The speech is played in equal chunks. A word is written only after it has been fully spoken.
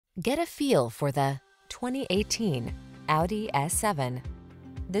Get a feel for the 2018 Audi S7.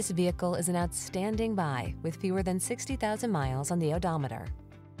 This vehicle is an outstanding buy with fewer than 60,000 miles on the odometer.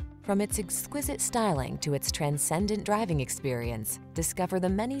 From its exquisite styling to its transcendent driving experience, discover the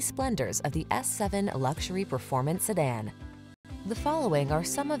many splendors of the S7 luxury performance sedan. The following are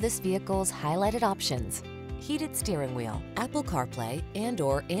some of this vehicle's highlighted options: heated steering wheel, Apple CarPlay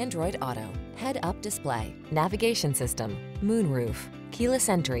and/or Android Auto, head-up display, navigation system, moonroof, keyless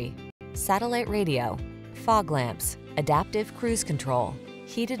entry, satellite radio, fog lamps, adaptive cruise control,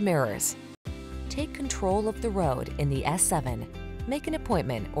 heated mirrors. Take control of the road in the S7. Make an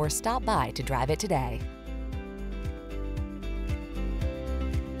appointment or stop by to drive it today.